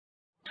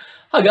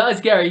Hi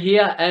guys, Gary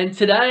here, and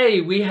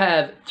today we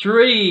have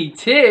three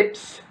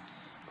tips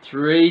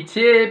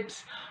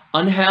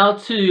on how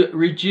to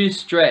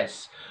reduce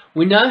stress.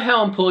 We know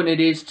how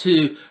important it is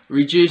to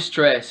reduce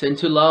stress and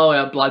to lower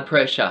our blood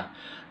pressure,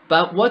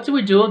 but what do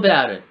we do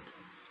about it?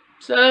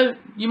 So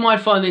you might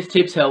find these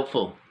tips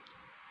helpful.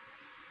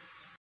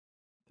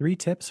 3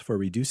 tips for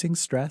reducing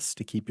stress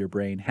to keep your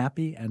brain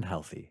happy and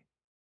healthy.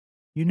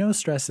 You know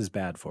stress is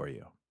bad for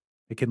you.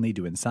 It can lead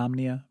to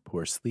insomnia,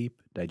 poor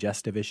sleep,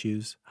 digestive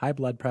issues, high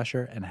blood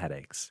pressure, and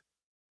headaches.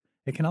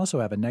 It can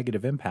also have a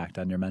negative impact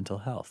on your mental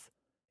health,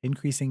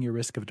 increasing your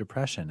risk of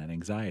depression and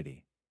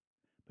anxiety.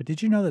 But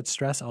did you know that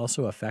stress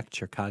also affects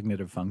your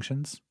cognitive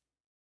functions?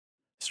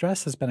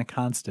 Stress has been a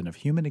constant of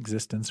human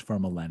existence for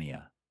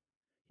millennia.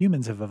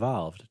 Humans have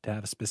evolved to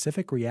have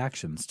specific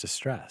reactions to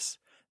stress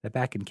that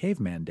back in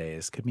caveman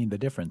days could mean the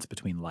difference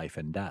between life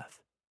and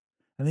death.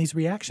 And these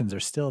reactions are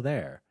still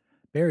there,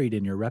 buried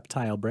in your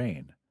reptile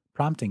brain,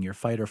 prompting your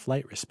fight or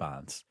flight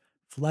response,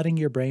 flooding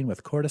your brain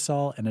with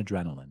cortisol and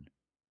adrenaline.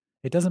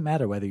 It doesn't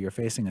matter whether you're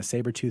facing a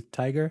saber-toothed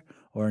tiger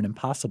or an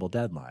impossible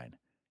deadline,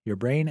 your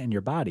brain and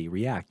your body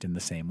react in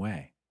the same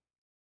way.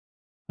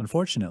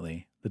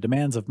 Unfortunately, the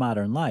demands of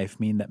modern life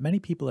mean that many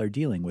people are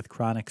dealing with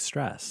chronic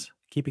stress,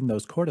 keeping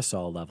those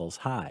cortisol levels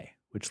high,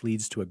 which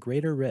leads to a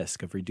greater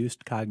risk of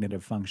reduced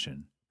cognitive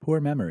function,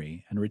 poor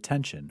memory and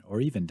retention,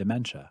 or even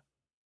dementia.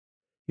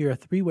 Here are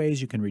 3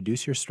 ways you can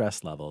reduce your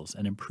stress levels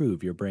and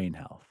improve your brain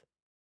health.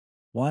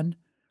 1.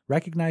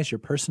 Recognize your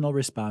personal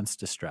response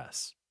to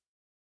stress.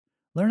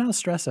 Learn how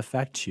stress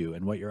affects you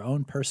and what your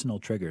own personal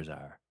triggers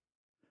are.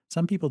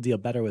 Some people deal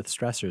better with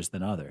stressors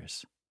than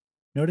others.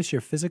 Notice your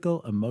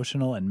physical,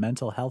 emotional, and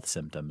mental health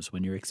symptoms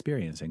when you're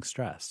experiencing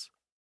stress.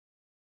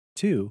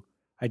 2.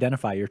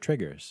 Identify your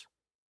triggers.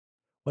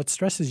 What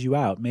stresses you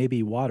out may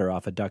be water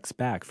off a duck's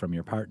back from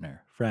your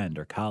partner, friend,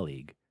 or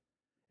colleague.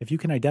 If you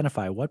can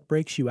identify what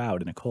breaks you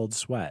out in a cold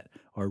sweat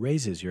or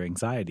raises your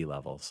anxiety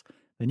levels,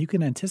 then you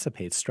can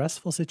anticipate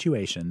stressful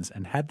situations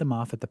and head them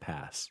off at the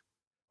pass.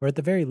 Or at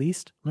the very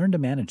least, learn to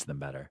manage them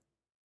better.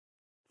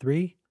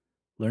 3.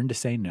 Learn to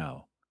say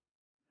no.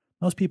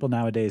 Most people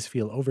nowadays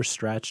feel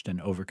overstretched and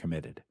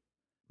overcommitted.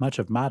 Much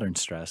of modern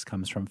stress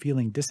comes from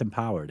feeling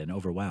disempowered and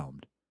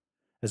overwhelmed.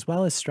 As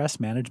well as stress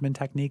management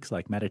techniques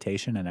like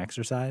meditation and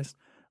exercise,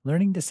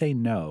 learning to say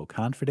no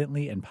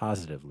confidently and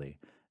positively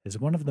is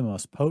one of the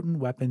most potent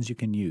weapons you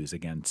can use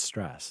against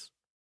stress.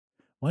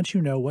 Once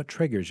you know what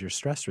triggers your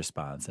stress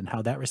response and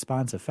how that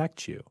response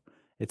affects you,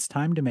 it's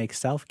time to make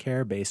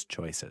self-care-based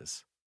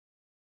choices.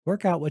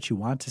 Work out what you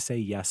want to say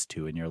yes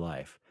to in your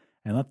life,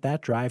 and let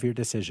that drive your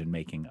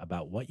decision-making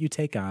about what you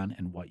take on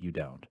and what you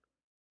don't.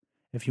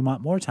 If you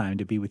want more time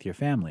to be with your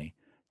family,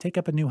 take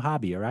up a new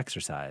hobby or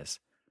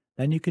exercise.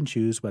 Then you can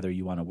choose whether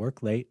you want to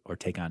work late or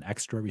take on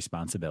extra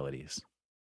responsibilities.